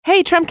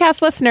Hey,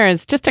 Trumpcast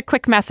listeners, just a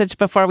quick message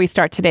before we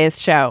start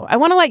today's show. I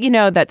want to let you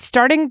know that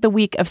starting the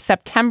week of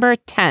September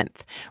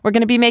 10th, we're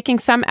going to be making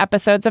some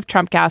episodes of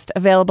Trumpcast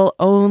available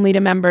only to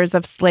members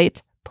of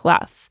Slate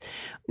Plus.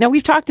 Now,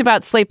 we've talked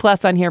about Slate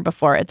Plus on here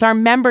before. It's our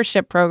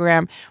membership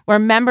program where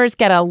members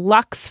get a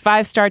luxe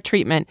 5-star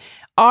treatment,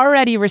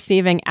 already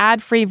receiving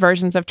ad-free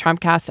versions of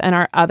Trumpcast and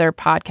our other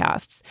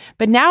podcasts.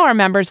 But now our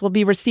members will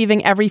be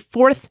receiving every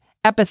fourth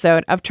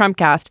episode of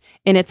Trumpcast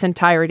in its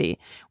entirety.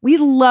 We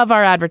love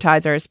our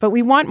advertisers, but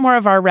we want more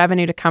of our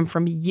revenue to come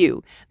from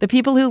you, the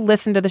people who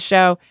listen to the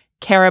show,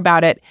 care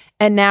about it,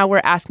 and now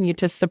we're asking you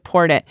to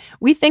support it.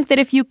 We think that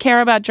if you care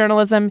about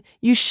journalism,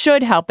 you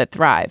should help it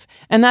thrive.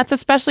 And that's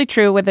especially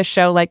true with a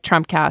show like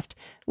Trumpcast,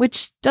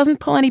 which doesn't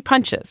pull any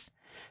punches.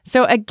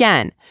 So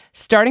again,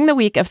 starting the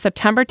week of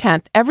September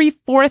 10th, every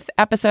fourth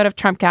episode of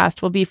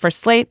Trumpcast will be for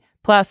Slate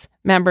Plus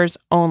members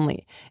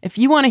only. If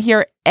you want to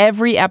hear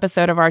every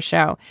episode of our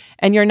show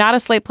and you're not a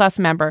Slate Plus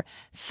member,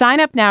 sign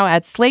up now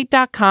at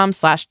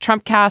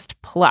slate.com/Trumpcast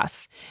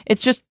Plus.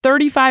 It's just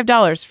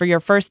 $35 for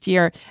your first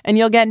year, and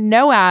you'll get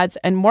no ads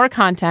and more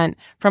content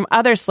from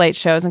other Slate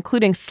shows,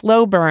 including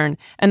Slow Burn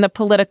and the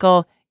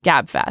political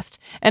Gabfest.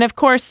 And of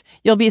course,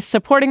 you'll be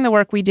supporting the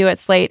work we do at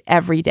Slate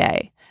every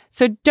day.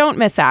 So don't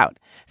miss out.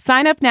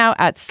 Sign up now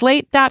at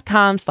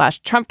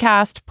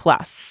slate.com/Trumpcast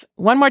Plus.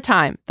 One more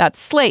time, that's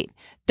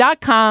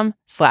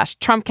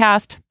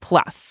slate.com/Trumpcast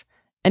Plus.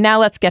 And now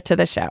let's get to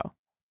the show.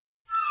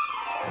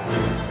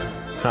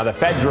 Now, the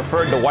feds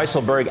referred to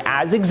Weisselberg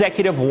as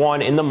Executive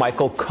 1 in the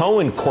Michael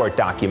Cohen court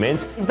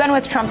documents. He's been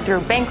with Trump through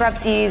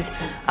bankruptcies,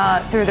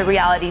 through the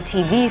reality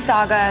TV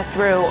saga,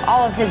 through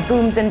all of his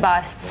booms and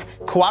busts.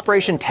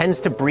 Cooperation tends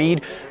to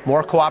breed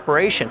more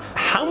cooperation.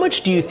 How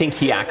much do you think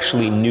he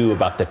actually knew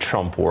about the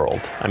Trump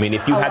world? I mean,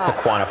 if you had to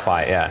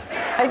quantify,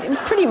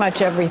 Pretty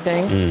much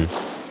everything.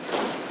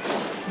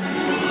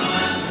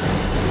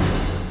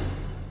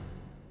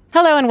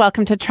 Hello and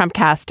welcome to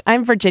Trumpcast.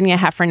 I'm Virginia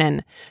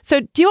Heffernan.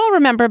 So do you all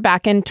remember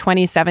back in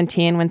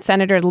 2017 when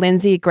Senator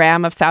Lindsey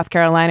Graham of South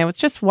Carolina was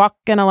just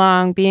walking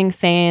along, being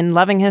sane,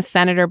 loving his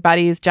senator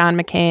buddies, John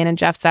McCain and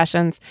Jeff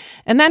Sessions?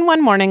 And then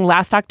one morning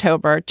last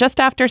October, just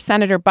after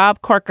Senator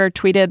Bob Corker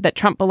tweeted that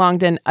Trump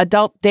belonged in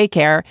adult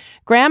daycare,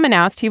 Graham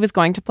announced he was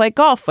going to play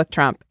golf with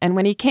Trump. And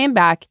when he came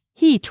back,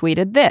 he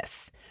tweeted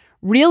this: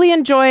 "Really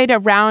enjoyed a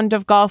round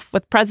of golf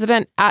with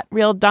President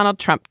 @RealDonald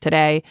Trump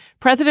today.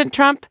 President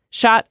Trump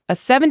shot a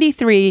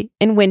 73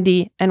 in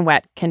windy and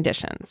wet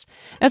conditions."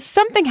 Now,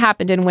 something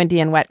happened in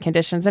windy and wet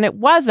conditions, and it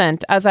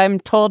wasn't, as I'm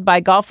told by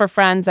golfer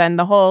friends and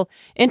the whole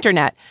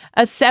internet,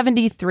 a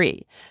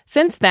 73.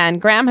 Since then,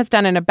 Graham has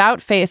done an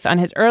about-face on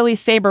his early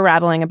saber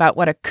rattling about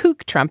what a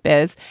kook Trump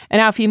is, and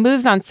how if he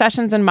moves on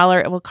Sessions and Mueller,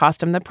 it will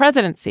cost him the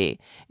presidency.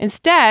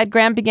 Instead,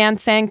 Graham began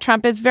saying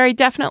Trump is very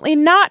definitely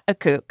not a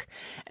kook.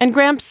 And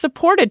Graham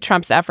supported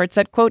Trump's efforts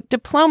at, quote,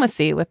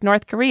 diplomacy with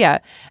North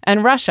Korea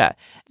and Russia.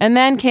 And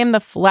then came the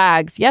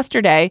flags.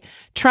 Yesterday,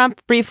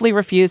 Trump briefly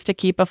refused to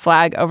keep a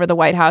flag over the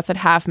White House at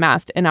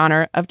half-mast in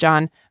honor of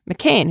John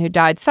McCain, who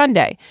died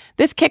Sunday.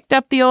 This kicked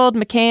up the old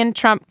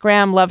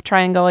McCain-Trump-Graham love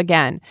triangle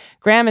again.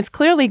 Graham is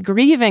clearly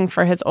grieving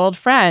for his old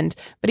friend,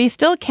 but he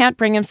still can't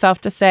bring himself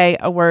to say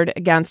a word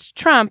against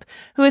Trump,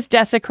 who has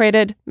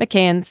desecrated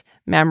McCain's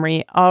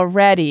memory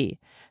already.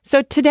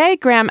 So today,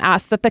 Graham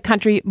asked that the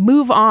country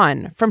move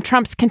on from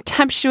Trump's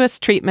contemptuous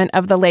treatment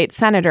of the late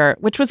senator,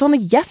 which was only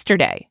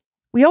yesterday.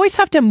 We always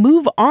have to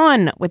move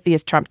on with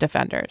these Trump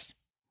defenders.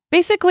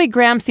 Basically,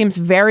 Graham seems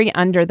very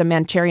under the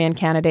Manchurian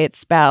Candidate's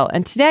spell.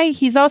 And today,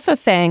 he's also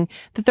saying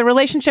that the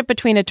relationship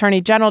between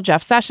Attorney General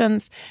Jeff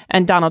Sessions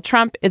and Donald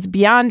Trump is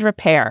beyond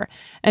repair,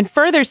 and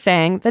further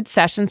saying that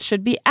Sessions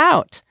should be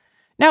out.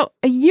 Now,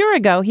 a year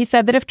ago, he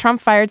said that if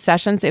Trump fired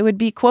Sessions, it would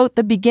be, quote,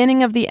 the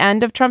beginning of the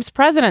end of Trump's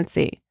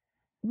presidency.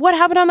 What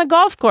happened on the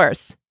golf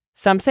course?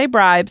 Some say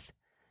bribes,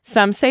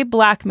 some say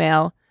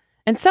blackmail,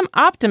 and some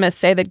optimists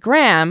say that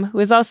Graham, who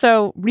has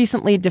also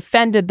recently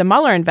defended the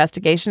Mueller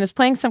investigation, is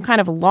playing some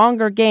kind of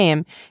longer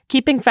game,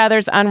 keeping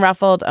feathers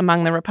unruffled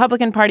among the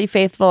Republican Party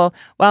faithful,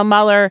 while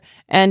Mueller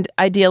and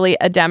ideally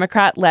a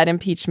Democrat-led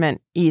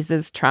impeachment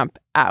eases Trump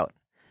out.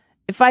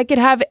 If I could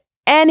have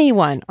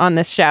anyone on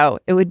this show,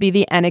 it would be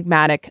the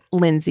enigmatic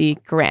Lindsey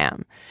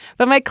Graham.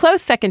 But my close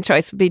second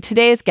choice would be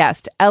today's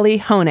guest, Elie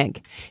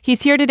Honig.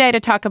 He's here today to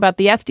talk about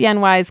the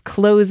SDNY's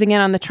closing in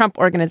on the Trump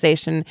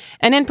Organization,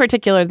 and in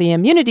particular, the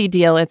immunity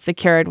deal it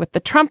secured with the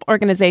Trump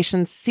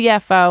Organization's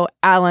CFO,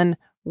 Allen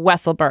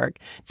Weisselberg.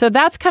 So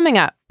that's coming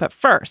up. But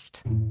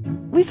first,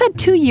 we've had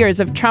 2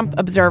 years of Trump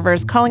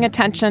observers calling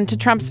attention to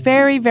Trump's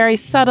very, very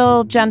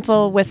subtle,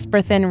 gentle,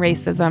 whisper-thin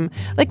racism,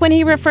 like when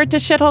he referred to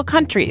shithole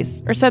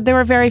countries, or said there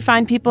were very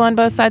fine people on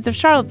both sides of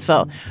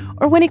Charlottesville,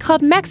 or when he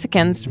called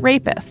Mexicans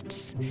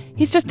rapists.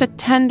 He's just a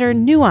tender,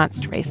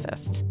 nuanced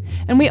racist.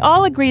 And we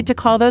all agreed to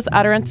call those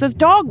utterances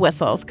dog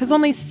whistles, because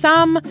only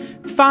some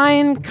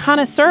fine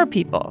connoisseur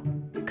people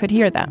could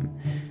hear them.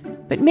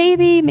 But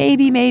maybe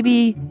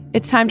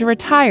it's time to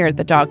retire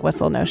the dog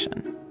whistle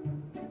notion.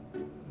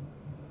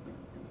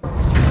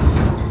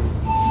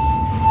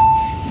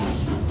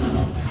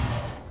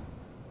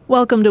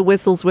 Welcome to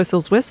Whistles,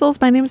 Whistles,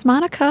 Whistles. My name is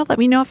Monica. Let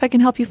me know if I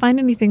can help you find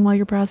anything while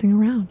you're browsing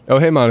around. Oh,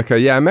 hey, Monica.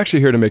 Yeah, I'm actually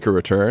here to make a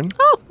return.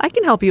 Oh, I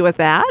can help you with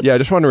that. Yeah, I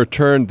just want to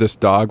return this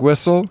dog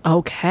whistle.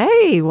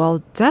 Okay,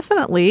 well,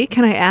 definitely.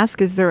 Can I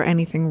ask, is there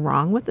anything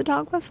wrong with the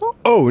dog whistle?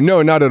 Oh,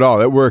 no, not at all.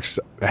 It works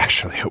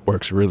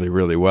really,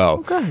 really well.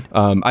 Oh, good.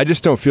 I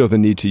just don't feel the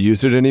need to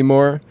use it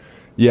anymore.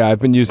 Yeah, I've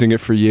been using it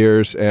for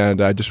years,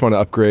 and I just want to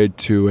upgrade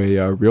to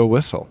a real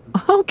whistle.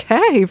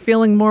 Okay,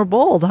 feeling more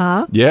bold,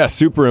 huh? Yeah,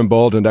 super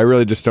emboldened. I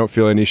really just don't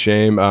feel any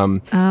shame.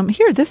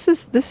 Here, this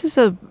is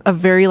a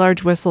very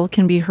large whistle,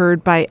 can be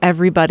heard by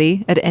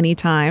everybody at any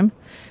time.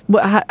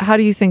 How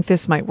do you think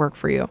this might work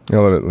for you?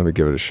 Let me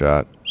give it a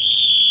shot.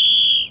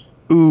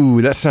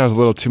 Ooh, that sounds a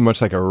little too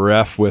much like a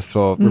ref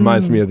whistle.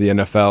 Reminds me of the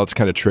NFL. It's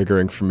kind of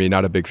triggering for me.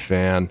 Not a big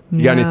fan.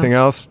 You got anything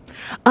else?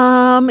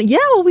 Yeah,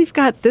 well, we've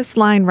got this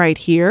line right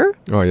here.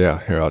 Oh,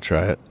 yeah. Here, I'll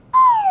try it.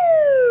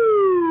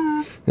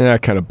 Yeah,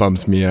 it kind of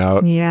bums me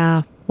out.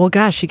 Yeah. Well,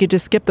 gosh, you could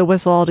just skip the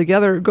whistle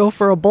altogether, go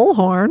for a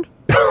bullhorn.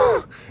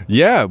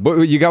 Yeah.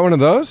 You got one of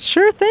those?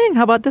 Sure thing.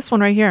 How about this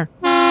one right here?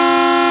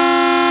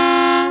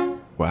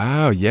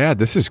 Wow. Yeah,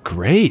 this is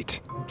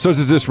great. So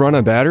does this run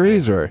on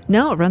batteries or?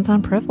 No, it runs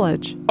on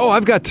privilege. Oh,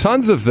 I've got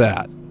tons of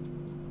that.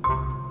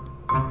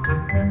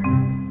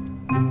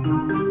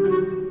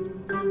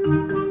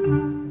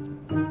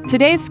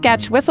 Today's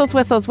sketch, Whistles,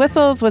 Whistles,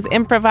 Whistles, was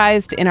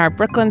improvised in our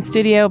Brooklyn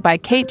studio by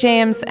Kate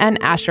James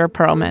and Asher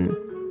Perlman.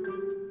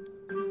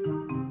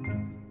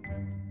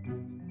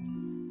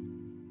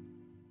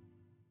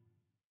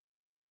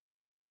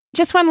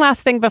 Just one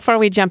last thing before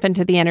we jump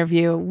into the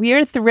interview.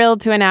 We're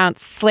thrilled to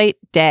announce Slate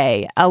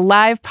Day, a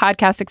live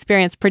podcast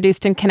experience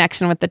produced in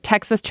connection with the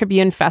Texas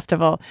Tribune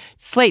Festival.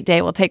 Slate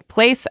Day will take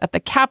place at the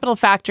Capitol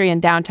Factory in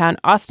downtown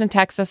Austin,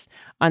 Texas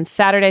on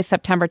Saturday,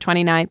 September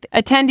 29th.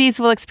 Attendees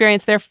will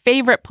experience their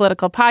favorite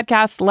political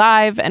podcasts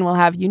live and will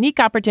have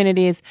unique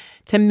opportunities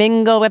to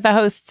mingle with the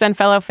hosts and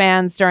fellow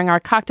fans during our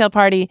cocktail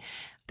party.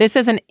 This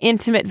is an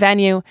intimate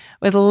venue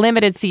with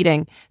limited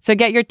seating. So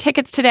get your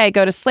tickets today.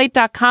 Go to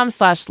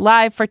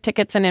slate.com/live for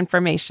tickets and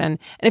information.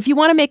 And if you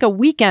want to make a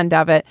weekend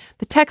of it,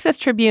 the Texas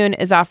Tribune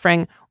is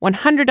offering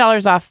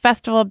 $100 off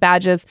festival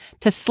badges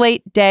to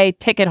Slate Day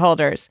ticket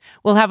holders.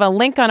 We'll have a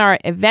link on our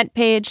event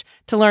page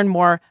to learn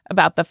more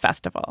about the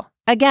festival.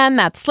 Again,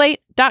 that's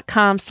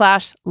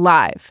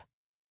slate.com/live.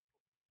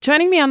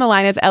 Joining me on the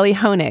line is Elie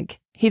Honig.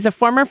 He's a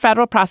former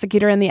federal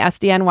prosecutor in the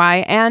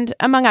SDNY and,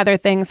 among other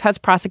things, has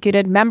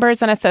prosecuted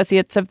members and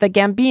associates of the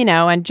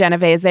Gambino and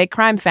Genovese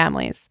crime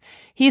families.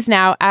 He's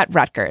now at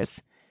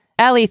Rutgers.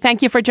 Elie,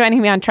 thank you for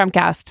joining me on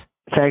Trumpcast.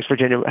 Thanks,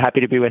 Virginia. Happy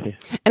to be with you.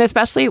 And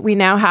especially, we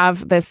now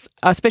have this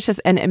auspicious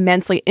and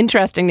immensely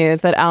interesting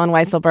news that Allen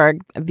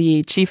Weisselberg,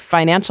 the chief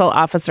financial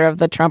officer of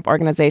the Trump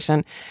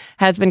Organization,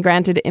 has been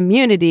granted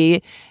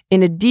immunity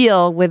in a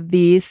deal with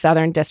the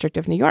Southern District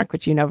of New York,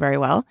 which you know very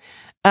well.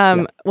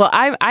 Well,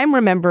 I'm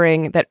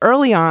remembering that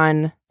early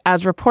on,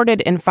 as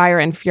reported in Fire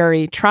and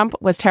Fury, Trump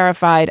was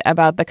terrified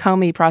about the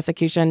Comey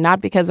prosecution,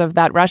 not because of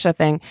that Russia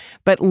thing,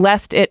 but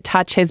lest it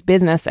touch his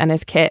business and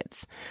his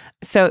kids.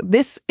 So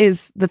this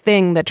is the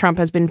thing that Trump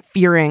has been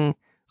fearing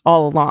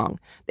all along.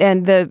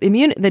 And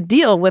the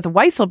deal with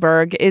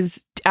Weisselberg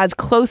is as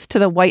close to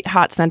the white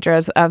hot center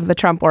of the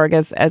Trump org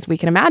as we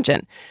can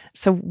imagine.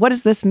 So what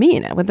does this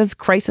mean? What does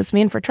crisis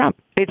mean for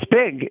Trump? It's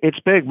big. It's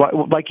big.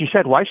 Like you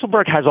said,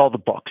 Weisselberg has all the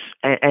books.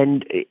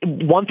 And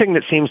one thing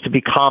that seems to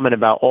be common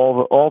about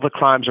all the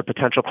crimes or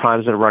potential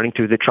crimes that are running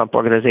through the Trump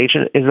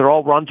Organization is they're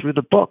all run through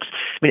the books.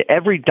 I mean,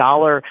 every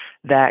dollar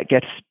that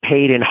gets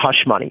paid in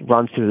hush money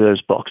runs through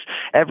those books.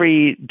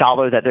 Every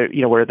dollar that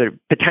where they're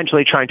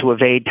potentially trying to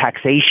evade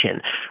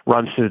taxation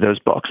runs through those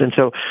books. And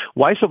so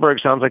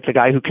Weisselberg sounds like the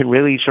guy who can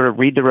really sort of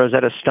read the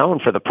Rosetta Stone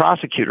for the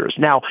prosecutors.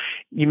 Now,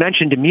 you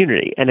mentioned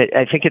immunity, and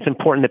I think it's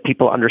important that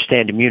people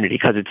understand immunity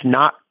because it's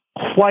not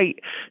quite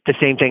the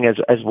same thing as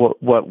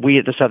what we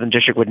at the Southern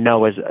District would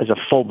know as a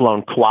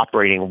full-blown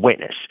cooperating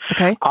witness.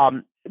 Okay.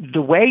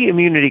 The way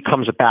immunity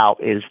comes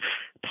about is,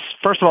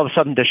 first of all, the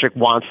Southern District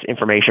wants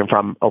information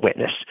from a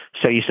witness.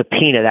 So you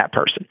subpoena that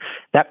person.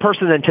 That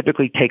person then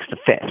typically takes the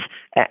fifth.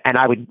 And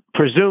I would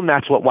presume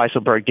that's what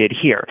Weisselberg did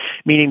here,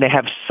 meaning they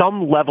have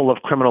some level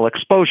of criminal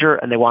exposure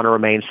and they want to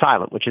remain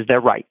silent, which is their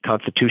right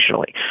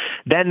constitutionally.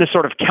 Then the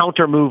sort of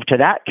counter move to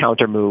that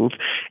counter move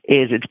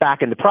is it's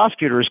back in the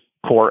prosecutor's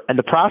court, and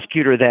the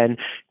prosecutor then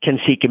can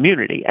seek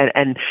immunity.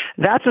 And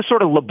that's a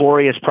sort of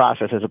laborious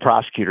process as a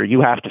prosecutor.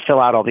 You have to fill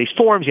out all these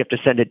forms. You have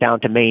to send it down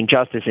to Main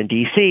Justice in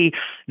D.C.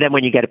 Then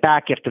when you get it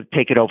back, you have to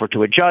take it over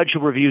to a judge who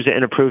reviews it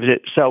and approves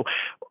it. So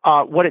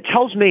what it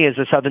tells me is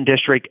the Southern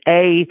District,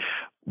 A,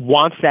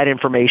 wants that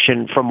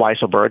information from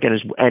Weisselberg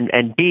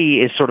and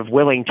B, is sort of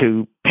willing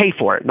to pay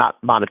for it,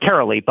 not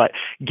monetarily, but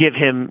give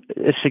him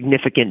a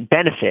significant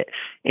benefit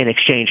in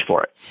exchange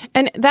for it.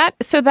 And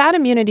that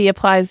immunity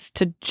applies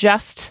to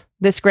just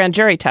this grand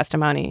jury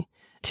testimony.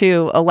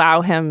 to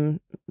allow him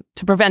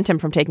to prevent him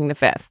from taking the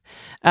fifth,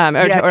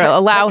 or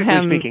allow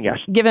him, speaking, yes.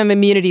 give him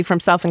immunity from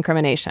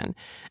self-incrimination.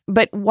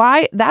 But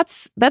why? That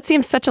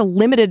seems such a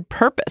limited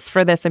purpose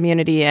for this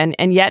immunity,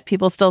 and yet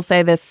people still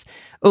say this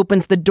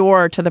opens the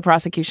door to the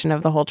prosecution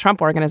of the whole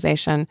Trump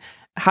organization.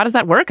 How does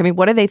that work? I mean,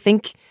 what do they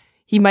think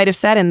he might have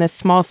said in this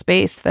small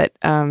space that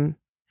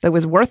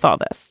was worth all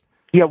this?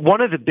 Yeah,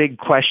 one of the big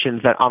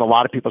questions that on a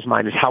lot of people's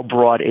mind is how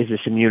broad is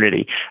this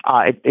immunity?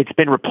 It's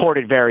been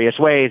reported various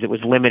ways. It was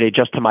limited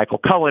just to Michael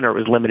Cohen, or it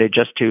was limited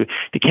just to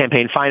the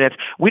campaign finance.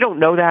 We don't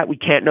know that. We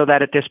can't know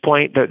that at this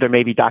point. There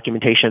may be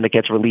documentation that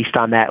gets released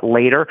on that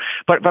later.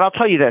 But I'll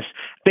tell you this,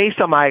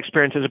 based on my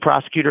experience as a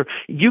prosecutor,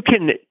 you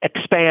can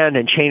expand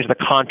and change the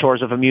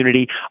contours of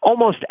immunity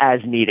almost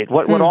as needed.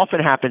 What often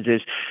happens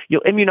is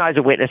you'll immunize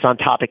a witness on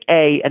topic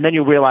A, and then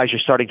you'll realize you're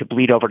starting to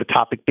bleed over to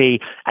topic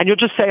B, and you'll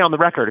just say on the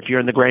record, if you're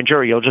in the grand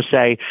jury, you'll just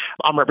say,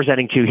 I'm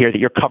representing to you here that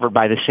you're covered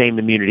by the same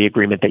immunity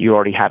agreement that you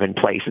already have in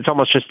place. It's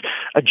almost just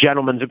a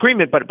gentleman's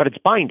agreement, but it's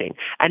binding.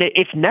 And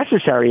if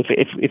necessary,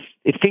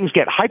 if things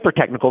get hyper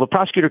technical, the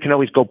prosecutor can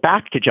always go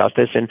back to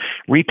justice and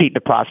repeat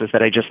the process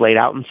that I just laid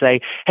out and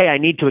say, hey, I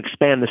need to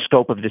expand the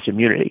scope of this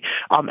immunity.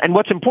 And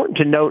what's important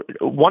to note,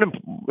 one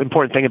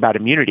important thing about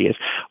immunity is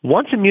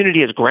once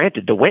immunity is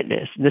granted, the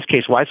witness, in this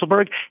case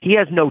Weisselberg, he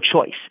has no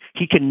choice.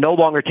 He can no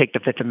longer take the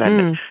Fifth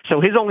Amendment.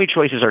 So his only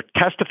choices are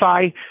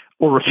testify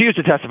or refuse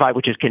to testify,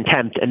 which is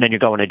contempt, and then you're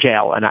going to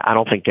jail. And I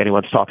don't think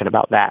anyone's talking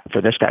about that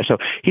for this guy. So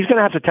he's going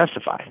to have to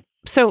testify.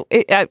 So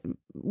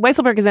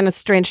Weisselberg is in a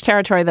strange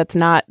territory that's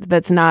not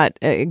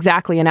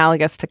exactly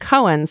analogous to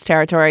Cohen's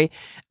territory.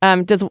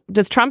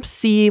 Does Trump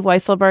see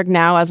Weisselberg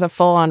now as a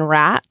full-on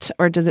rat,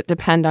 or does it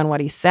depend on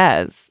what he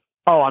says?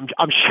 Oh,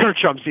 I'm sure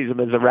Trump sees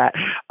him as a rat.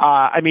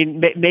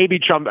 Maybe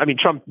Trump.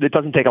 Trump. It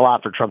doesn't take a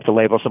lot for Trump to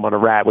label someone a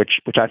rat, which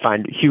I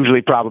find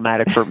hugely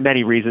problematic for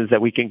many reasons that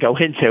we can go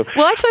into.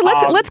 Well, actually,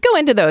 let's go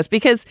into those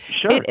because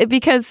sure.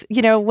 Because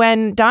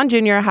when Don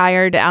Jr.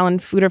 hired Alan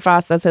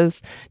Futerfas as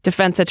his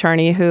defense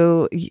attorney,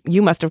 who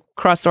you must have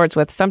crossed swords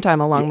with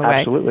sometime along the way.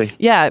 Absolutely.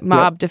 Yeah,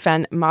 mob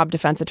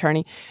defense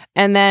attorney,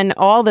 and then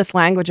all this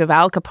language of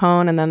Al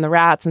Capone, and then the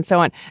rats, and so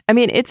on. I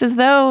mean, it's as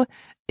though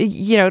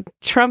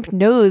Trump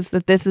knows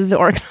that this is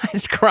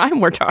organized crime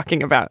we're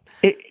talking about.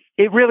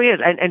 It really is.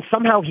 And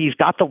somehow he's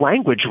got the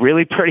language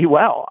really pretty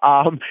well.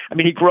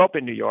 He grew up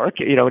in New York,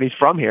 and he's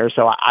from here.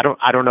 So I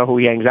don't know who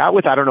he hangs out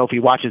with. I don't know if he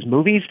watches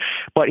movies,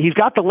 but he's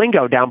got the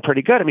lingo down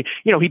pretty good.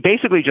 He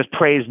basically just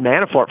praised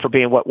Manafort for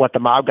being what the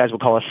mob guys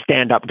would call a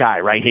stand-up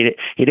guy, right?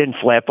 He didn't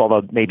flip,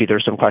 although maybe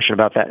there's some question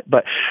about that.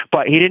 But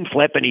he didn't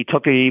flip, and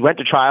he went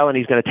to trial, and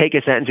he's going to take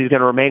his sentence. He's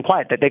going to remain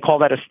quiet. They call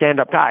that a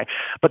stand-up guy.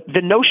 But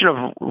the notion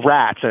of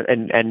rats,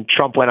 and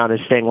Trump went on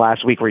his thing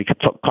last week where he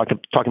kept talking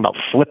about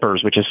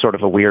flippers, which is sort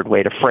of a weird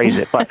way to phrase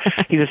it, but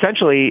he's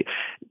essentially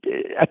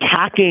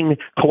attacking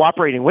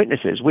cooperating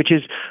witnesses, which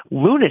is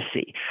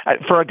lunacy.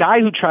 For a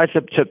guy who tries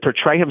to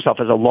portray himself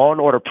as a law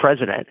and order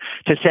president,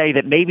 to say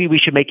that maybe we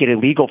should make it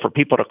illegal for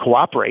people to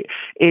cooperate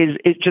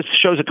it just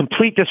shows a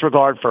complete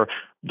disregard for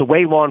the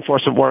way law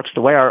enforcement works, the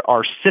way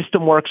our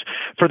system works,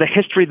 for the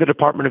history of the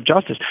Department of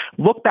Justice.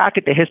 Look back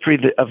at the history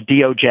of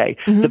DOJ.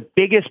 Mm-hmm. The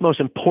biggest, most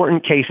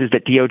important cases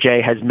that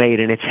DOJ has made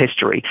in its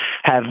history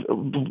have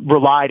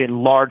relied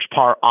in large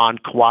part on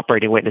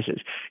cooperating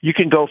witnesses. You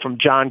can go from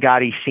John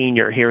Gotti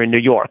Sr. here in New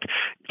York,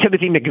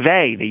 Timothy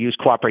McVeigh, they used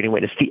cooperating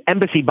witnesses. The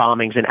embassy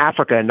bombings in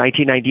Africa in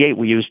 1998,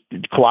 we used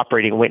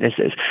cooperating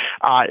witnesses.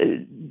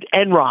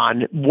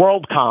 Enron,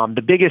 WorldCom,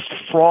 the biggest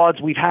frauds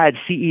we've had,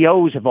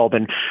 CEOs have all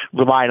been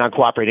relying on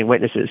cooperating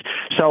witnesses.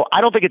 So I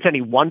don't think it's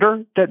any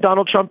wonder that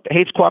Donald Trump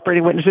hates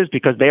cooperating witnesses,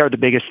 because they are the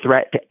biggest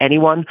threat to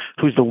anyone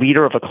who's the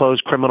leader of a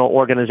closed criminal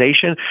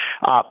organization.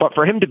 But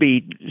for him to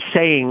be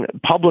saying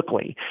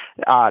publicly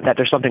that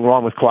there's something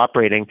wrong with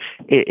cooperating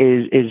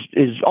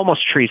is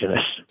almost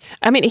treasonous.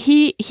 I mean,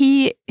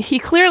 he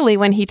clearly,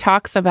 when he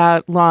talks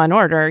about law and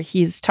order,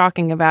 he's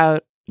talking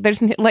about,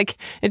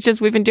 it's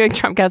just, we've been doing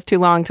Trumpcast too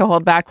long to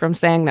hold back from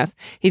saying this.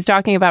 He's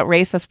talking about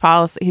racist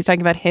policy. He's talking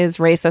about his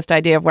racist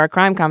idea of where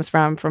crime comes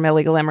from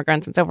illegal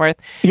immigrants and so forth.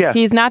 Yeah.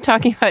 He's not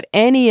talking about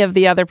any of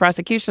the other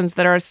prosecutions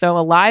that are so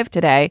alive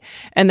today.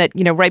 And that,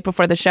 right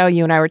before the show,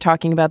 you and I were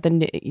talking about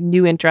the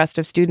new interest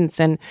of students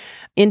in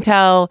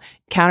intel,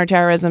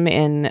 counterterrorism,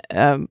 in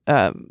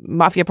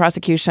mafia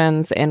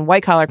prosecutions, and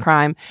white collar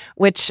crime,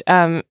 which,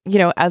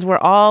 as we're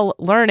all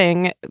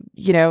learning,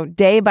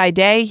 day by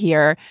day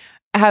here,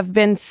 have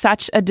been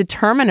such a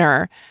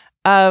determiner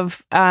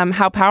of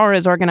how power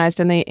is organized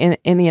in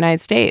the United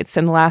States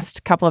in the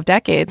last couple of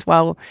decades.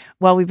 While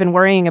we've been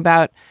worrying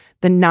about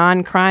the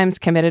non-crimes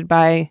committed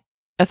by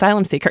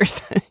asylum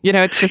seekers.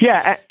 It's just...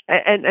 Yeah,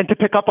 and to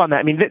pick up on that,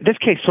 I mean, this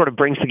case sort of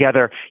brings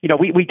together,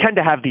 we tend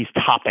to have these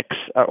topics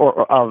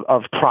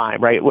of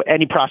crime, right?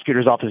 Any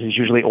prosecutor's office is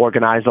usually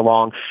organized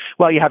along,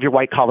 well, you have your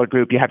white-collar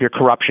group, you have your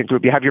corruption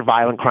group, you have your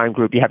violent crime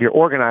group, you have your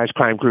organized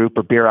crime group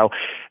or bureau.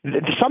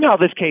 Somehow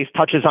this case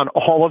touches on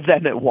all of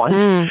them at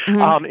once,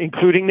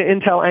 including the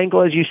intel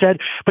angle, as you said.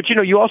 But,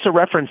 you also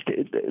referenced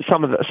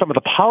some of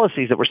the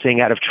policies that we're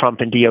seeing out of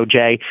Trump and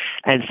DOJ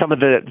and some of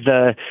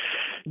the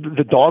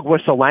dog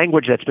whistle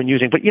language that's been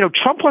using. But,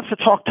 Trump wants to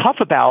talk tough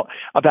about,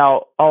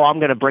 I'm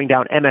going to bring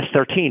down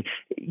MS-13.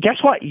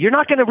 Guess what? You're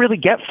not going to really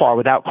get far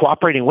without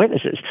cooperating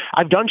witnesses.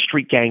 I've done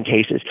street gang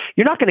cases.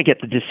 You're not going to get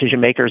the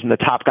decision makers and the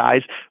top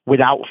guys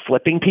without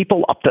flipping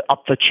people up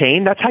the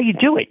chain. That's how you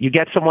do it. You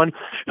get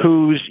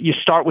you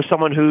start with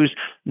someone who's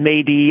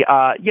maybe,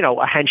 a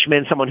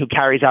henchman, someone who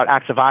carries out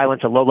acts of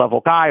violence, a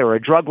low-level guy or a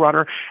drug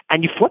runner,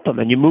 and you flip them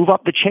and you move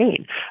up the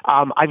chain.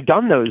 I've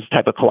done those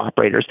type of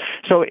cooperators.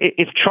 So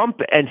if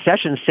Trump and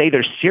Sessions say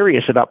they're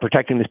serious about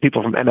protecting these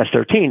people from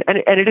MS-13,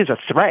 and it is a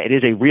threat. It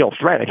is a real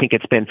threat. I think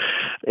it's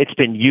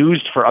been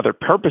used for other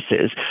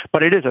purposes,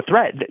 but it is a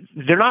threat.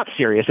 They're not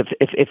serious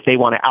if they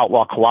want to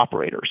outlaw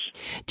cooperators.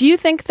 Do you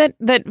think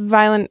that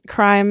violent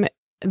crime,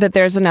 that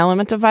there's an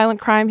element of violent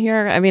crime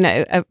here? I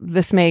mean,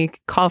 this may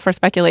call for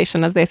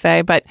speculation, as they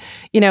say, but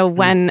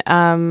when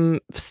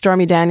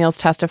Stormy Daniels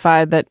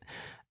testified that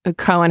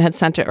Cohen had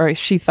sent, or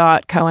she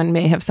thought Cohen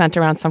may have sent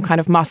around some kind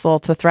of muscle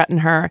to threaten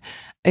her,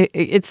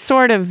 it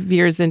sort of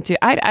veers into,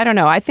 I don't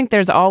know. I think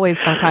there's always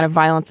some kind of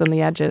violence on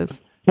the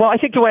edges. Well, I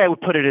think the way I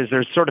would put it is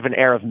there's sort of an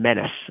air of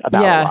menace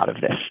about a lot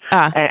of this.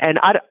 And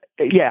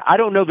I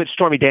don't know that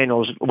Stormy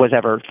Daniels was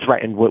ever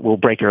threatened will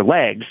break your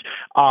legs.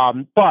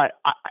 But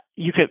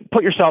you could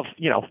put yourself,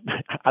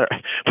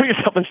 put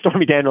yourself in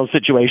Stormy Daniels'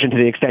 situation to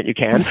the extent you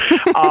can.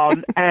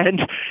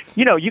 And,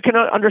 you can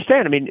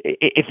understand. I mean,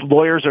 if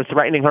lawyers are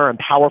threatening her and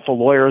powerful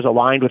lawyers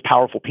aligned with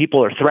powerful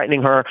people are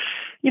threatening her,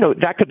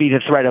 that could be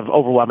the threat of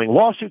overwhelming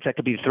lawsuits. That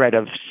could be the threat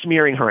of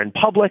smearing her in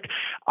public.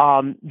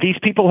 These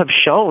people have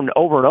shown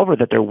over and over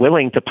that they're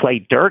willing to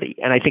play dirty.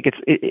 And I think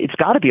it's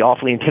got to be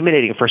awfully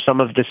intimidating for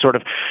some of the sort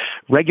of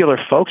regular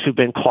folks who've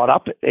been caught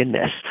up in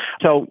this.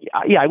 So,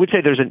 I would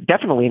say there's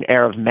definitely an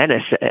air of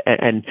menace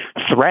and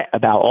threat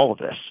about all of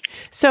this.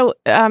 So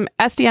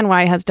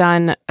SDNY has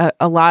done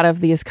a lot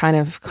of these kind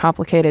of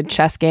complicated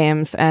chess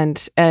games,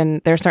 and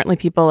there are certainly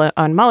people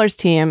on Mueller's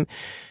team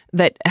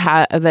that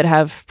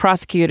have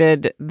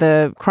prosecuted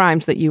the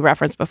crimes that you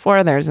referenced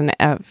before. There's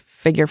a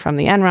figure from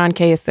the Enron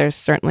case. There's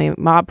certainly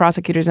mob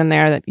prosecutors in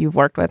there that you've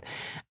worked with.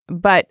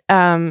 But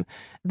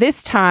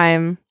this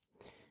time,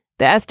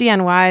 the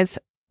SDNY's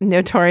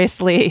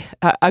notoriously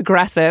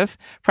aggressive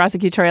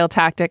prosecutorial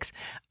tactics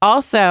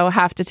also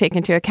have to take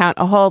into account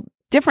a whole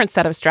different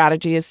set of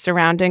strategies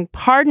surrounding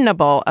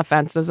pardonable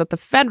offenses at the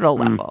federal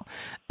level.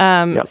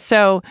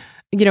 So,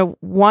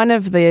 one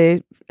of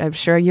the, I'm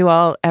sure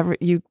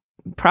you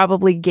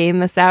probably game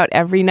this out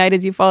every night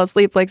as you fall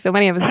asleep, like so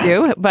many of us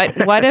do.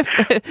 But what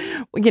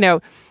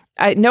if,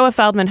 Noah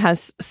Feldman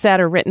has said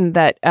or written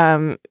that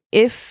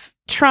if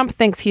Trump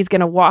thinks he's going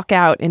to walk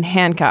out in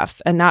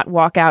handcuffs and not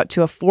walk out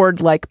to a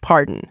Ford-like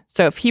pardon,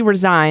 so if he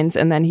resigns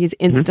and then he's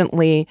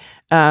instantly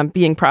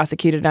being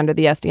prosecuted under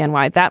the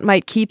SDNY, that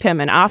might keep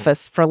him in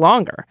office for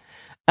longer.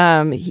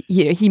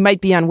 He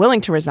might be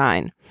unwilling to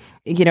resign.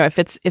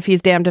 If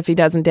he's damned if he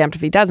does and damned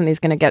if he doesn't, he's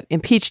going to get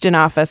impeached in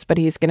office, but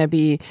he's going to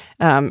be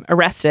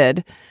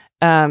arrested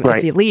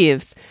if he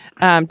leaves.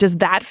 Does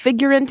that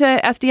figure into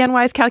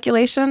SDNY's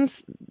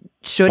calculations?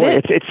 Should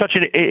it? It's such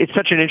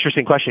an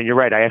interesting question. You're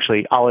right.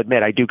 I'll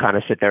admit, I do kind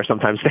of sit there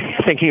sometimes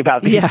thinking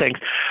about these things.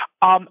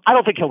 I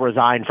don't think he'll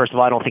resign. First of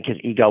all, I don't think his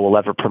ego will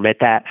ever permit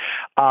that.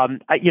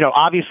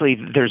 Obviously,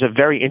 there's a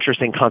very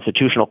interesting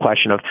constitutional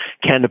question of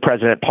can the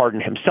president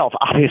pardon himself?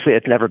 Obviously,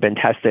 it's never been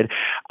tested.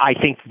 I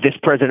think this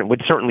president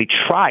would certainly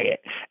try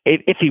it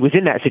if he was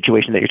in that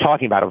situation that you're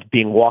talking about of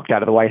being walked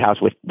out of the White House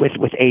with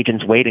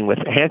agents waiting with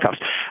handcuffs.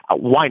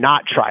 Why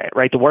not try it?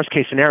 Right. The worst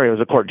case scenario is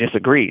the court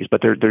disagrees,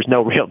 but there's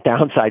no real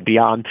downside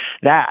beyond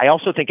that. I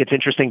also think it's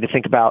interesting to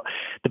think about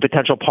the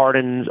potential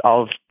pardons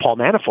of Paul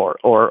Manafort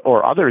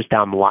or others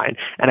down the line.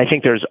 And I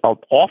think there's an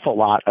awful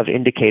lot of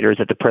indicators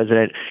that the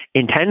president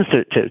intends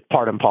to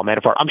pardon Paul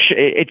Manafort. I'm sure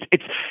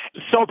it's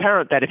so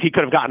apparent that if he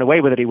could have gotten away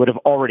with it, he would have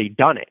already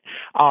done it.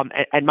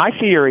 And my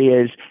theory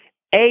is,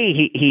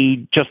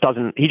 he just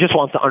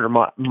wants to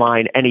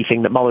undermine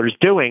anything that Mueller's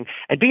doing.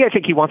 And B, I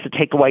think he wants to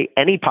take away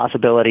any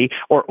possibility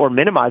or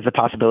minimize the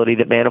possibility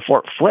that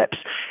Manafort flips.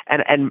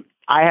 And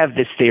I have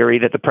this theory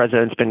that the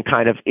president's been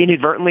kind of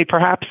inadvertently,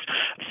 perhaps,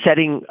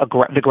 setting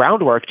the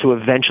groundwork to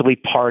eventually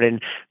pardon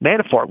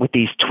Manafort with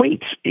these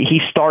tweets.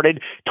 He started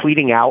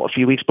tweeting out a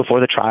few weeks before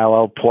the trial,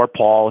 "Oh, poor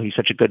Paul, he's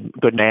such a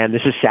good man.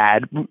 This is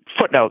sad."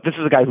 Footnote: this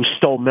is a guy who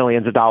stole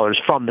millions of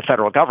dollars from the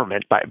federal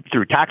government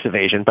through tax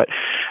evasion. But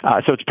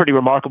so it's pretty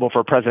remarkable for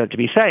a president to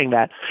be saying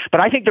that.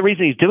 But I think the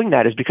reason he's doing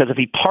that is because if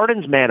he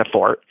pardons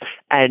Manafort,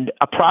 and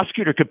a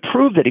prosecutor could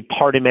prove that he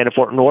pardoned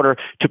Manafort in order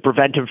to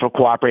prevent him from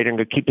cooperating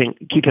or keep him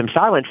silent,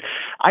 silence,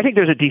 I think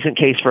there's a decent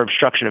case for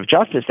obstruction of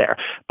justice there.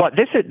 But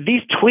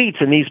these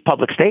tweets and these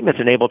public statements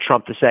enable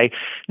Trump to say,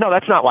 no,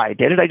 that's not why I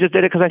did it. I just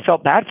did it because I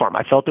felt bad for him.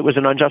 I felt it was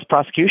an unjust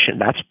prosecution.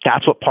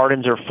 That's what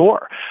pardons are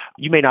for.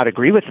 You may not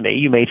agree with me.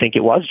 You may think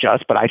it was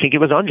just, but I think it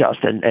was unjust.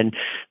 And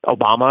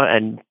Obama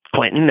and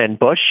Clinton and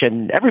Bush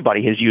and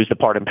everybody has used the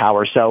pardon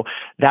power. So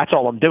that's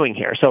all I'm doing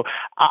here. So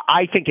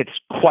I think it's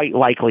quite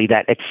likely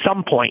that at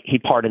some point he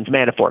pardons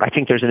Manafort. I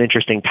think there's an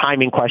interesting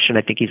timing question.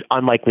 I think he's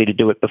unlikely to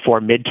do it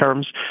before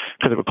midterms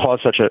because it would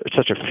cause such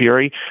a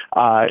fury,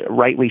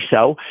 rightly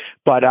so.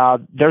 But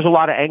there's a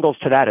lot of angles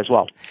to that as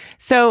well.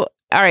 So,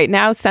 all right,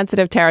 now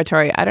sensitive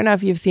territory. I don't know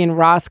if you've seen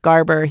Ross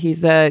Garber.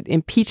 He's an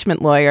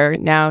impeachment lawyer,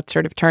 now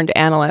sort of turned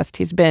analyst.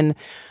 He's been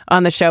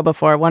on the show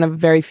before, one of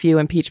very few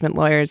impeachment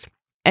lawyers.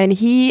 And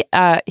he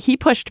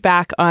pushed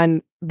back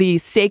on the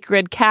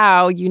sacred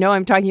cow,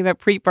 I'm talking about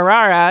Preet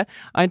Bharara,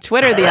 on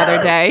Twitter the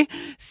other day,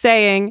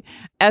 saying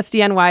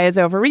SDNY is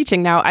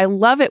overreaching. Now, I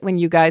love it when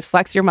you guys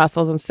flex your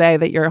muscles and say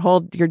that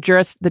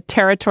the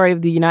territory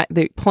of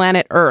the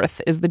planet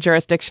Earth is the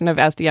jurisdiction of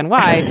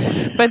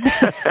SDNY,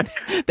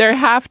 but there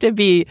have to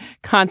be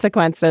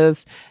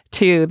consequences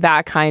to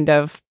that kind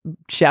of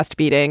chest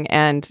beating.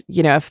 And,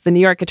 if the New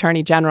York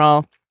Attorney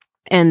General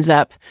ends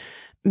up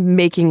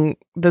making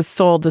the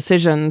sole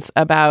decisions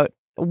about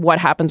what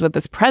happens with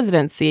this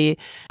presidency,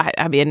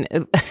 I mean,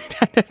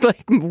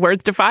 like,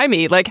 words defy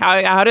me. Like,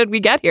 how did we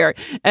get here?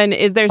 And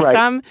is there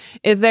some,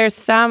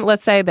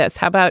 let's say this,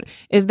 how about,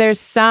 is there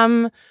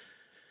some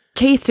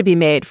case to be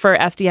made for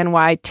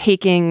SDNY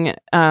taking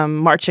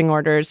marching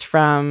orders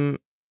from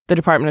the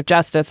Department of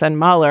Justice and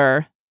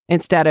Mueller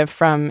instead of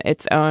from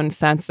its own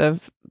sense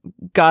of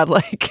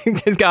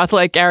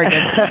godlike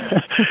arrogance?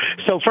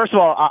 So first of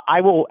all, I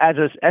will, as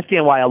a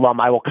SDNY alum,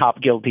 I will cop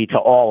guilty to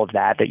all of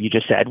that you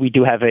just said. We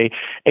do have a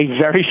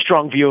very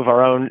strong view of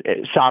our own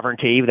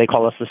sovereignty. They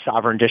call us the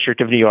Sovereign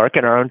District of New York,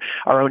 and our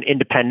own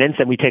independence,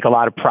 and we take a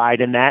lot of pride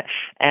in that.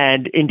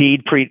 And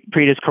indeed, Preet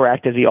is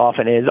correct, as he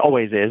often is,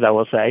 always is, I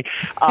will say.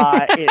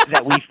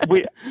 That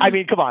we I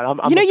mean, come on,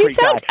 I'm you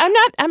sound. Guy.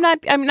 I'm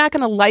not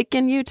going to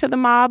liken you to the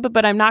mob,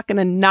 but I'm not going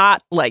to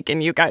not liken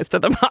you guys to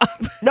the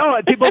mob.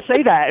 No, people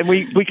say that. And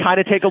we kind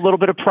of take a little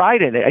bit of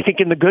pride in it, I think,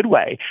 in the good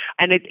way.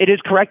 And it is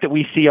correct that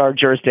we see our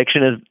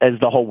jurisdiction as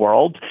the whole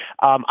world.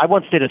 I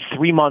once did a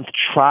 3-month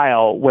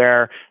trial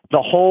where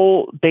the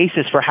whole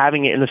basis for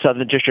having it in the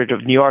Southern District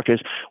of New York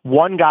is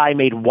one guy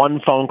made one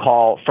phone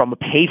call from a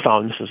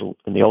payphone. This was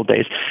in the old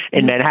days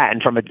in Manhattan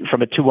from a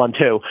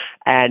 212.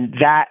 And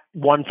that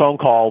one phone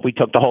call, we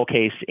took the whole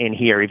case in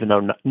here, even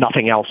though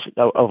nothing else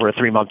over a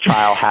 3-month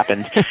trial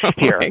happened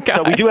here.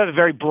 So we do have a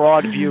very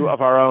broad view of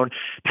our own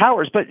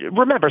powers. But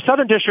remember,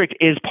 Southern District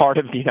is part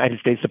of the United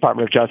States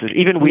Department of Justice.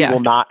 Even we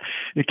will not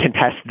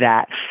contest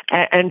that.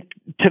 And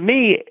to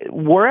me,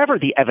 wherever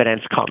the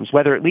evidence comes,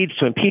 whether it leads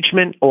to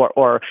impeachment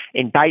or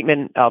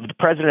indictment of the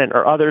president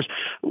or others,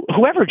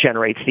 whoever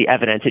generates the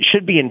evidence, it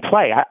should be in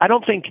play. I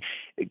don't think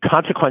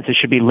consequences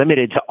should be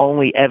limited to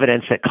only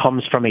evidence that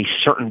comes from a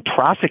certain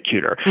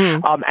prosecutor.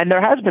 And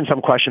there has been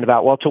some question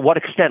about, well, to what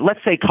extent, let's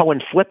say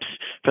Cohen flips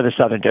for the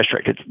Southern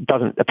District. It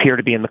doesn't appear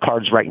to be in the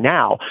cards right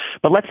now,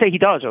 but let's say he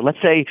does, or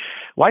let's say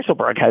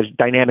Weisselberg has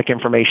dynamic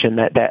information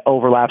that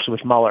overlaps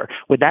with Mueller.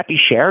 Would that be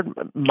shared?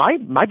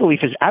 My belief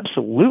is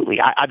absolutely.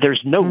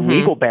 There's no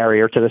legal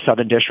barrier to the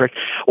Southern District,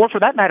 or for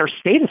that matter,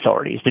 state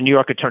authorities, the New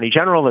York Attorney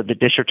General or the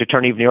District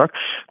Attorney of New York,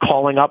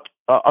 calling up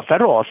a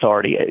federal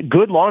authority.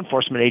 Good law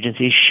enforcement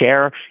agencies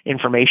share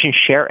information,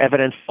 share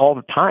evidence all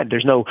the time.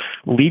 There's no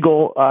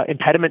legal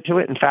impediment to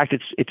it. In fact,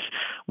 it's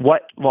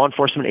what law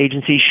enforcement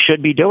agencies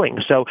should be doing.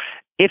 So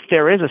if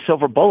there is a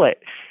silver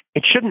bullet,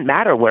 it shouldn't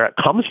matter where it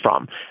comes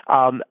from.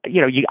 I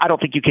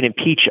don't think you can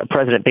impeach a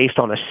president based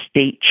on a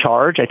state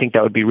charge. I think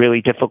that would be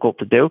really difficult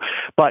to do.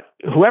 But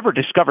whoever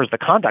discovers the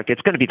conduct,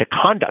 it's going to be the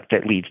conduct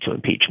that leads to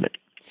impeachment.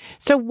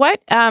 So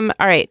what, all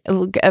right,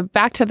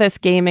 back to this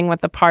gaming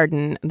with the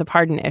pardon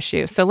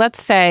issue. So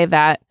let's say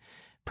that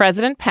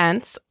President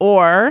Pence,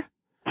 or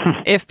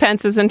if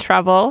Pence is in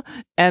trouble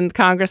and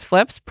Congress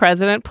flips,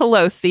 President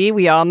Pelosi,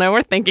 we all know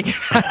we're thinking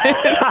about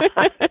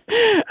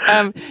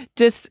it,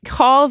 just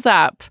calls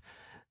up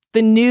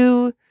the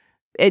new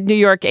New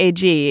York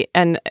AG.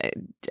 And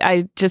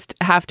I just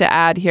have to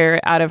add here,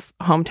 out of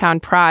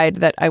hometown pride,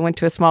 that I went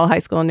to a small high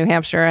school in New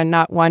Hampshire, and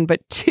not one,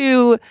 but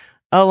two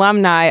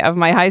alumni of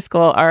my high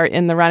school are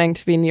in the running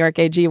to be New York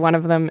AG. One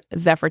of them,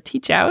 Zephyr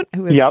Teachout,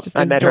 who was just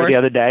I met her the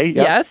other day.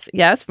 Yes,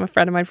 a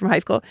friend of mine from high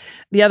school.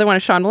 The other one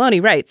is Sean Maloney,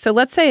 right? So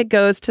let's say it's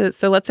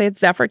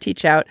Zephyr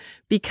Teachout,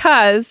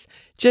 because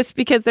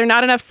there are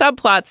not enough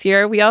subplots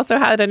here. We also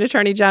had an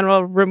attorney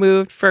general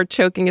removed for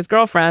choking his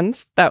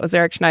girlfriends. That was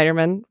Eric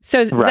Schneiderman.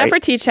 So Zephyr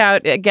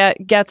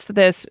Teachout gets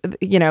this,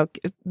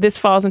 this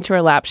falls into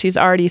her lap. She's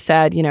already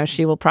said,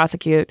 she will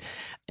prosecute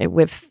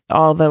with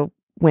all the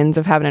winds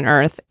of heaven and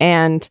earth.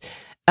 And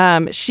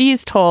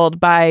she's told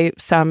by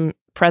some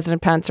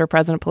President Pence or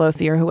President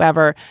Pelosi or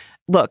whoever,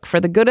 look, for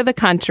the good of the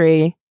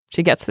country,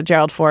 she gets the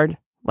Gerald Ford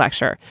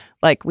lecture.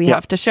 Like, we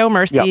have to show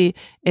mercy.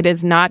 It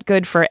is not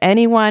good for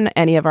anyone,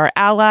 any of our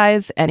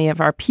allies, any of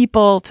our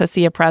people to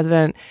see a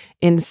president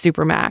in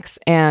Supermax.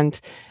 And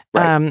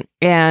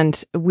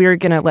and we're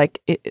going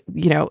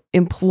to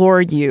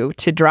implore you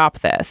to drop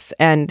this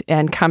and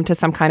come to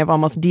some kind of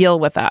almost deal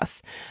with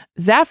us.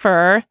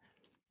 Zephyr,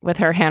 with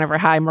her Hanover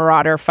High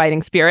marauder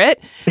fighting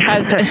spirit,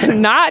 has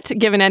not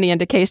given any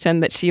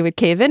indication that she would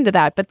cave into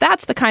that. But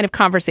that's the kind of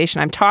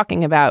conversation I'm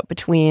talking about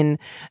between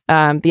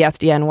the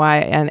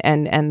SDNY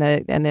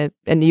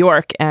and New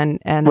York and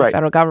the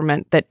federal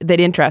government that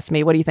interests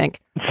me. What do you think?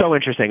 So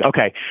interesting.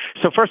 Okay.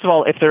 So first of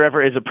all, if there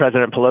ever is a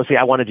President Pelosi,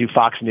 I want to do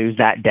Fox News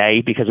that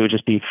day because it would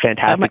just be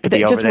fantastic to be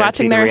over just there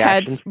watching their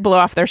heads blow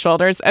off their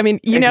shoulders. I mean,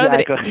 you know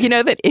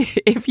that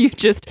if you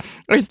just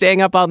are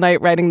staying up all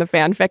night writing the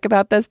fanfic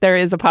about this, there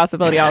is a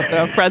possibility also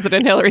of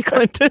President Hillary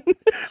Clinton.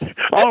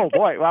 Oh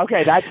boy. Well,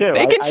 okay, that too.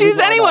 They can choose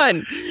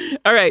anyone.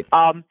 All right.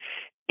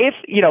 If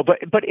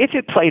but if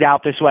it played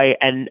out this way,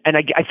 and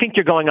I think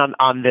you're going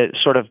on the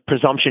sort of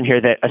presumption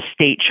here that a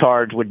state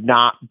charge would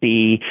not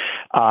be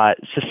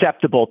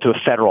susceptible to a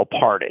federal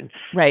pardon.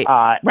 Right.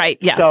 Right.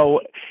 Yes. So,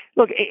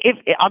 look, if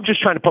I'm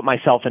just trying to put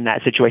myself in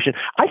that situation,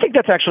 I think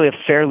that's actually a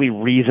fairly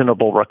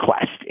reasonable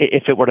request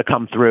if it were to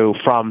come through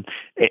from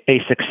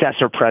a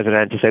successor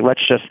president to say,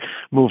 let's just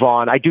move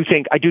on. I do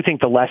think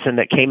the lesson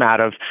that came out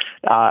of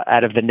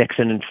the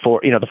Nixon and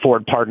the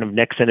Ford pardon of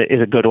Nixon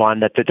is a good one,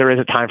 that there is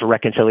a time for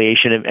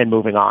reconciliation and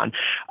moving on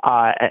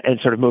and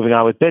sort of moving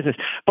on with business.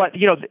 But,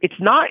 it's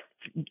not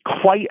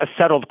quite a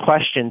settled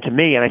question to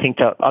me, and I think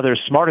to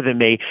others smarter than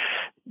me,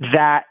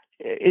 that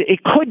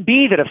it could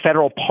be that a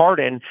federal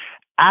pardon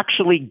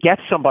actually get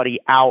somebody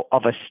out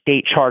of a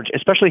state charge,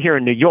 especially here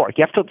in New York.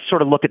 You have to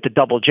sort of look at the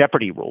double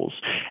jeopardy rules.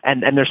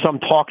 And there's some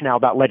talk now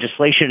about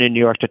legislation in New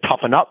York to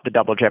toughen up the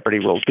double jeopardy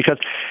rules because,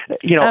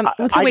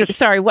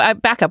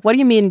 back up. What do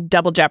you mean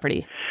double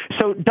jeopardy?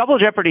 So double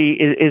jeopardy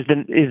is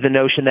the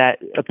notion that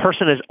a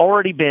person has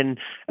already been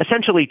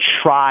essentially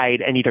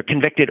tried and either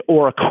convicted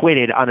or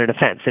acquitted on an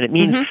offense. And it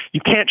means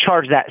you can't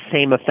charge that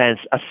same offense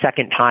a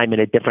second time in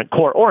a different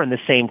court or in the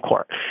same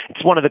court.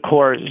 It's one of the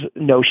core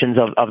notions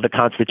of the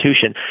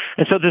Constitution.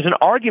 And so there's an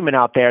argument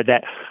out there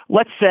that,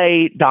 let's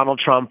say Donald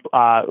Trump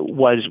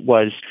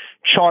was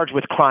charged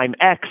with crime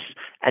X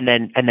and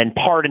then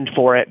pardoned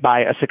for it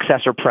by a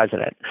successor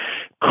president.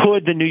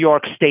 Could the New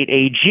York State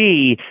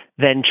AG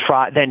then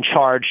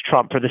charge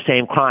Trump for the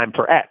same crime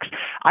for X?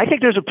 I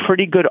think there's a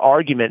pretty good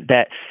argument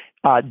that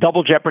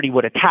double jeopardy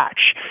would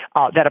attach,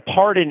 that a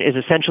pardon is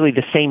essentially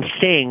the same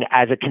thing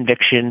as a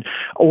conviction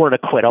or an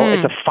acquittal.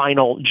 It's a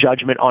final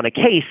judgment on a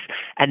case,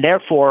 and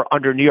therefore,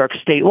 under New York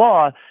state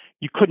law,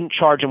 you couldn't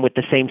charge him with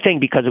the same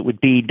thing because it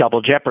would be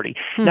double jeopardy.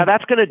 Now,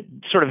 that's going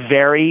to sort of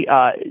vary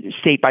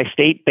state by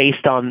state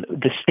based on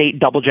the state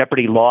double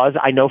jeopardy laws.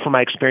 I know from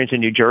my experience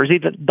in New Jersey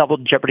that double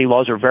jeopardy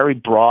laws are very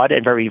broad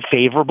and very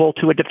favorable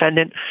to a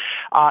defendant.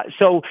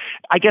 So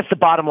I guess the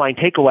bottom line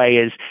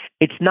takeaway is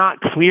it's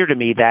not clear to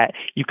me that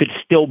you could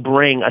still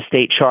bring a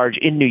state charge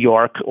in New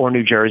York or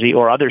New Jersey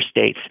or other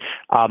states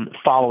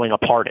following a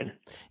pardon.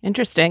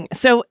 Interesting.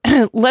 So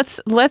let's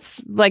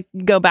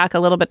go back a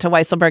little bit to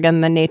Weisselberg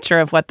and the nature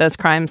of what those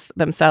crimes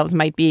themselves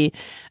might be.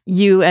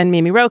 You and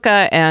Mimi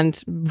Rocah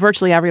and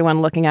virtually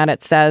everyone looking at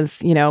it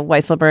says,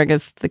 Weisselberg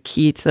is the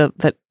key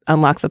that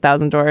unlocks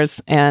 1,000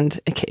 doors and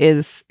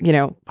is,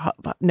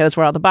 knows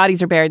where all the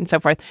bodies are buried and so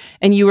forth.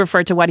 And you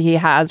refer to what he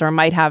has or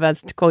might have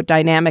as, quote,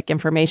 dynamic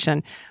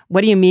information.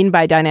 What do you mean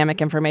by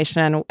dynamic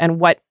information? And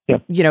what,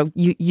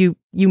 you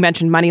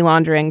mentioned money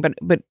laundering,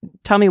 but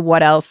tell me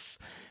what else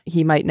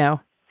he might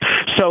know.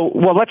 So,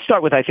 well, let's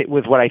start with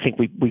what I think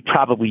we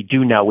probably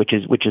do know, which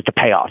is the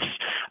payoffs,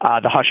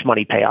 the hush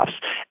money payoffs.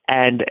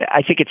 And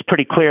I think it's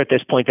pretty clear at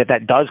this point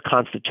that does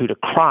constitute a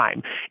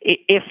crime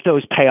if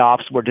those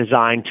payoffs were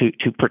designed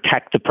to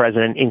protect the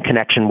president in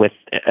connection with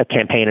a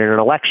campaign and an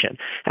election.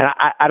 And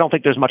I don't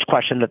think there's much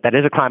question that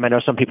is a crime. I know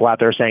some people out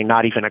there are saying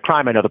not even a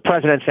crime. I know the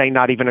president's saying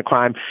not even a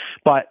crime.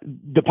 But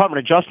Department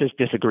of Justice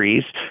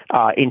disagrees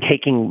in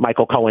taking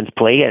Michael Cohen's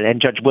plea.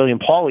 And Judge William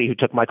Pauley, who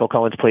took Michael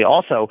Cohen's plea,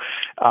 also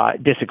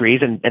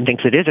disagrees and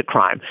thinks it is a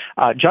crime.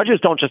 Judges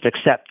don't just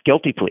accept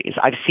guilty pleas.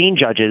 I've seen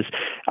judges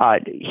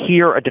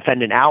hear a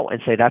defendant out and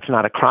say, that's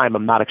not a crime,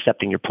 I'm not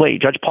accepting your plea.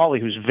 Judge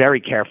Pauley, who's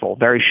very careful,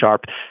 very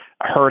sharp,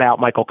 heard out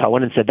Michael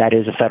Cohen and said that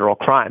is a federal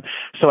crime.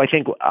 So I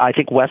think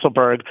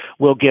Weisselberg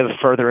will give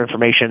further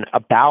information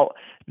about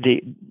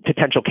the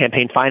potential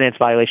campaign finance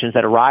violations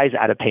that arise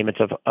out of payments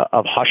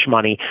of hush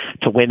money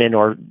to women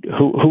or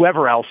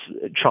whoever else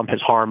Trump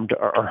has harmed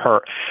or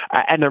hurt.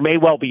 And there may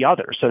well be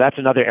others. So that's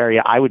another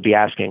area I would be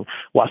asking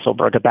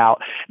Weisselberg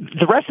about.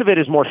 The rest of it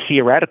is more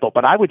theoretical,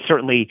 but I would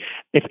certainly,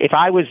 if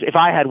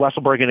I had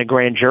Weisselberg in a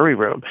grand jury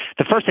room,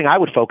 the first thing I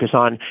would focus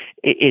on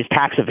is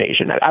tax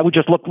evasion. I would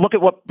just look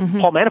at what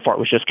Paul Manafort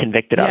was just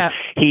convicted of.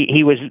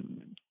 He was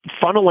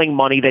funneling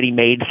money that he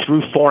made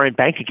through foreign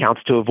bank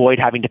accounts to avoid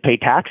having to pay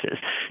taxes.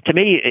 To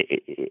me,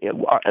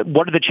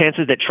 what are the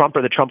chances that Trump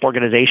or the Trump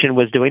organization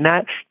was doing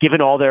that,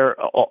 given all their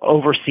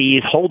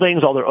overseas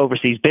holdings, all their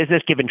overseas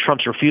business, given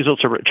Trump's refusal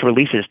to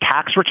release his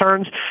tax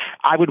returns?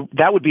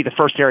 That would be the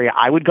first area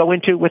I would go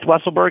into with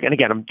Weisselberg. And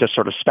again, I'm just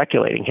sort of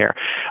speculating here.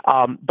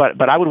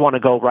 But I would want to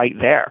go right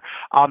there.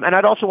 And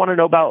I'd also want to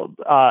know about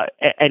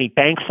any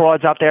bank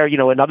frauds out there.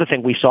 Another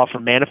thing we saw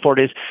from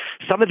Manafort is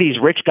some of these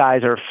rich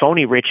guys or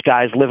phony rich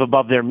guys live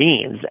above their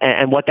means.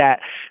 And what that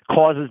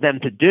causes them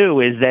to do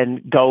is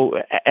then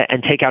go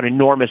and take out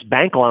enormous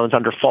bank loans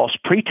under false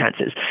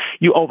pretenses.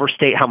 You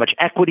overstate how much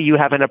equity you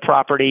have in a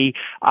property,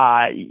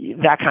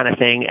 that kind of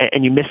thing,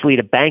 and you mislead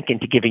a bank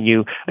into giving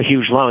you a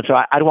huge loan.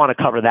 So I'd want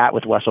to cover that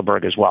with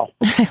Weisselberg as well.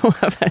 I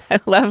love it. I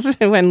love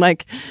when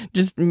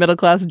just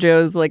middle-class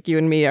Joes like you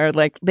and me are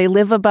they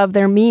live above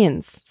their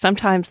means.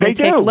 Sometimes they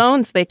take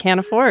loans they can't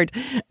afford.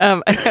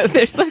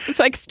 There's this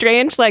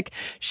strange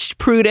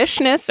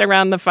prudishness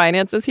around the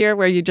finances here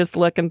where you just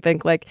look and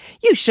think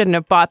you shouldn't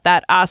have bought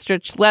that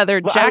ostrich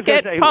leather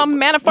jacket. Paul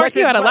Manafort,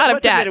 you had a lot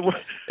of debt.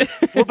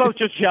 We're both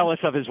just jealous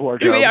of his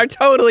wardrobe. We are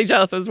totally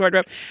jealous of his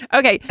wardrobe.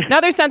 Okay,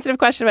 another sensitive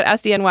question about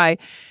SDNY.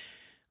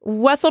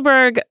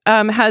 Weisselberg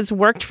has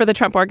worked for the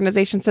Trump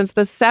Organization since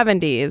the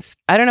 70s.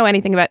 I don't know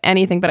anything about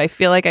anything, but I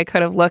feel like I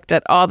could have looked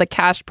at all the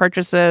cash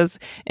purchases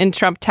in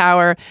Trump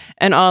Tower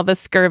and all the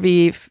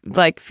scurvy,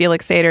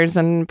 Felix Sater's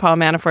and Paul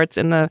Manafort's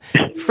in the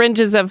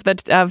fringes of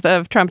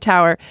the Trump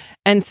Tower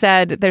and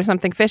said, there's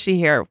something fishy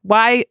here.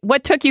 Why?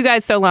 What took you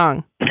guys so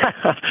long?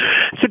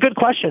 It's a good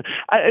question.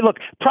 Look,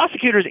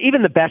 prosecutors,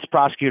 even the best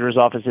prosecutors'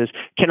 offices,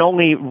 can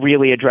only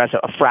really address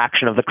a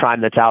fraction of the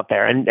crime that's out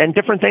there. And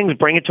different things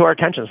bring it to our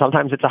attention.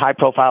 Sometimes it's a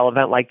high-profile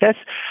event like this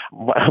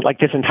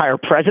entire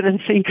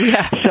presidency.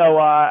 Yeah. So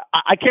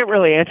I can't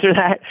really answer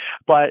that.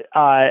 But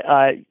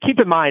keep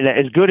in mind that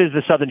as good as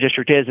the Southern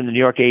District is and the New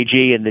York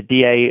AG and the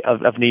DA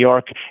of New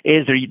York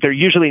is, there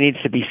usually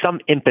needs to be some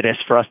impetus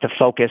for us to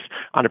focus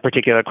on a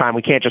particular crime.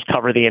 We can't just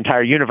cover the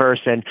entire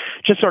universe and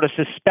just sort of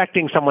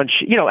suspecting someone,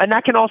 and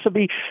that can also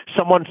be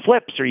someone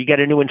flips or you get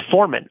a new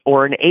informant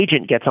or an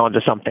agent gets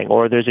onto something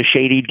or there's a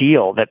shady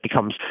deal that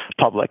becomes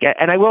public.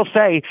 And I will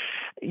say,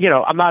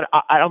 I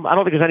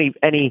don't think there's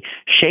any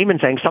shame in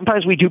saying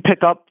sometimes we do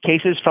pick up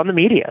cases from the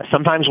media.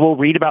 Sometimes we'll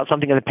read about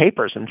something in the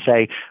papers and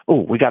say,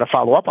 oh, we got to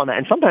follow up on that.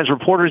 And sometimes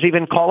reporters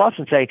even call us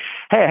and say,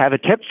 hey, I have a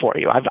tip for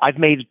you. I've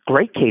made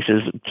great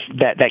cases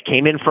that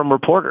came in from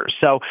reporters.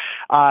 So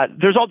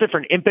there's all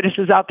different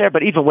impetuses out there.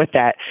 But even with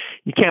that,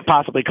 you can't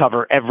possibly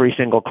cover every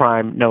single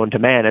crime known to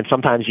man. And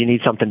sometimes you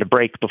need something to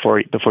break before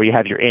you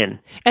have your in.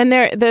 And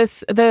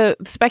the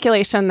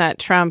speculation that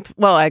Trump,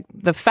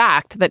 the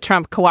fact that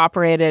Trump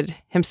cooperated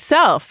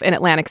himself in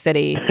Atlantic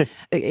City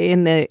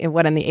in the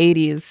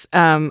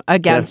 80s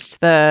against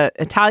the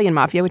Italian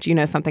mafia, which you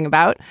know something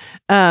about.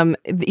 Do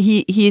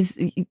you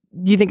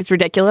think it's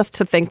ridiculous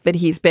to think that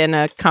he's been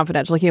a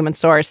confidential human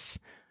source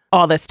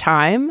all this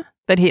time?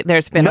 That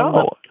there's been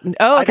okay.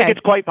 I think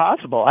it's quite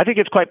possible.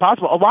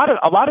 A lot of,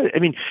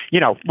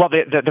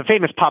 the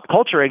famous pop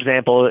culture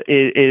example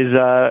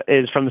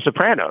is from The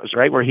Sopranos,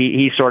 right? Where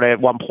he sort of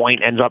at one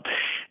point ends up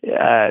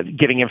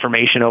giving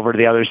information over to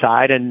the other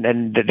side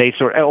and they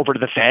sort of over to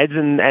the feds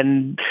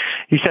and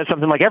he says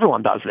something like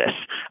everyone does this.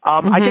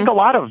 I think a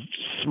lot of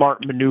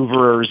smart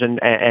maneuverers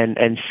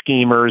and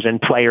schemers and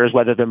players,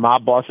 whether they're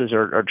mob bosses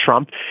or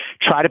Trump,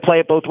 try to play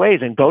it both ways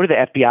and go to the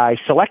FBI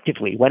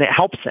selectively when it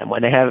helps them,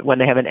 when they have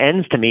an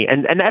ends to meet.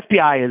 And the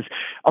FBI is,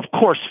 of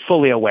course,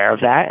 fully aware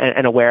of that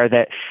and aware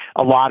that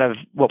a lot of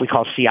what we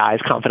call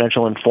CIs,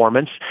 confidential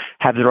informants,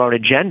 have their own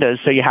agendas.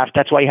 So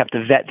that's why you have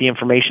to vet the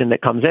information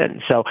that comes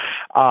in. So,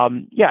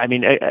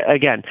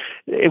 again,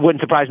 it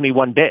wouldn't surprise me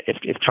one bit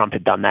if Trump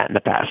had done that in the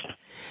past.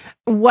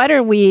 What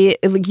are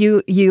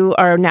you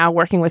are now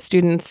working with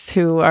students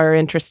who are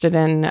interested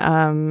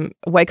in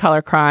white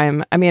collar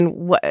crime. I mean,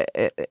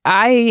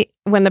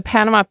 when the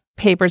Panama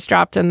Papers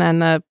dropped and then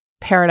the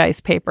Paradise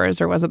Papers,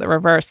 or was it the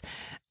reverse?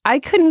 I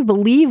couldn't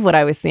believe what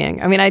I was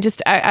seeing. I mean,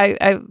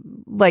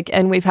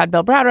 and we've had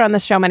Bill Browder on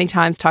this show many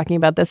times talking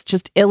about this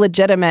just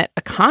illegitimate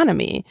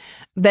economy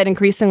that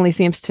increasingly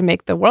seems to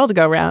make the world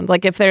go round.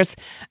 Like if there's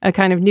a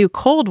kind of new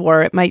Cold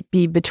War, it might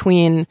be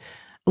between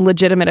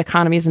legitimate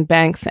economies and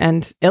banks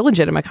and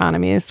illegitimate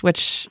economies,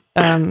 which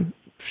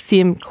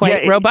seem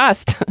quite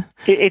robust.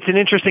 It's an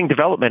interesting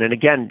development. And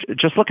again,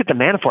 just look at the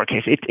Manafort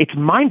case. It's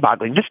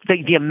mind-boggling.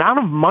 The amount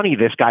of money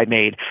this guy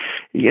made,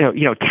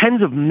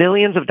 tens of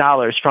millions of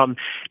dollars from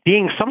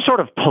being some sort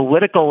of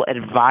political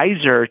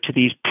advisor to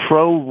these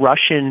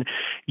pro-Russian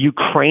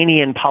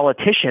Ukrainian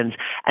politicians.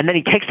 And then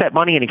he takes that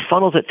money and he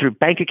funnels it through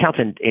bank accounts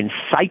in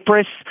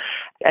Cyprus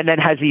and then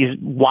has these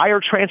wire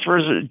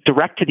transfers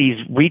direct to these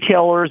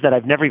retailers that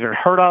I've never even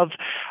heard of.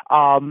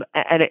 And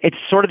it's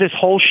sort of this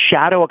whole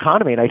shadow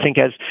economy. And I think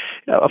as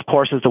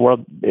the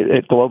world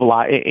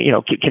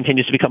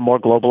continues to become more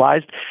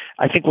globalized,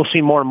 I think we'll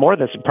see more and more of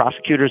this. And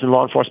prosecutors and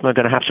law enforcement are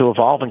going to have to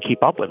evolve and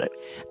keep up with it.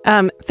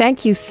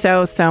 Thank you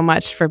so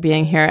much for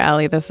being here,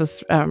 Ellie. This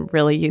is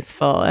really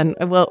useful. And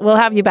we'll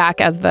have you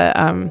back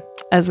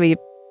as we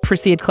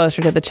proceed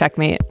closer to the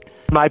checkmate.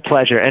 My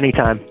pleasure.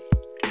 Anytime.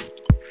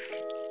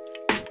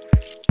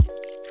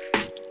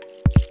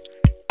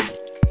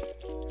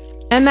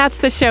 And that's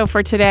the show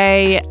for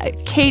today.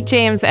 Kate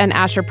James and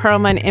Asher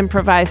Perlman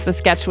improvised the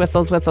sketch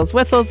Whistles, Whistles,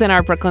 Whistles in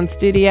our Brooklyn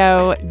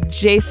studio.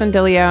 Jason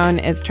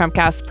DeLeon is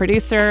Trumpcast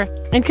producer.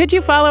 And could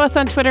you follow us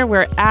on Twitter?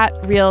 We're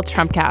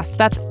 @RealTrumpcast.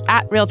 That's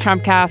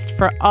 @RealTrumpcast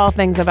for all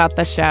things about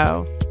the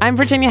show. I'm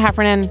Virginia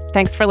Heffernan.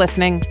 Thanks for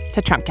listening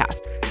to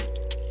Trumpcast.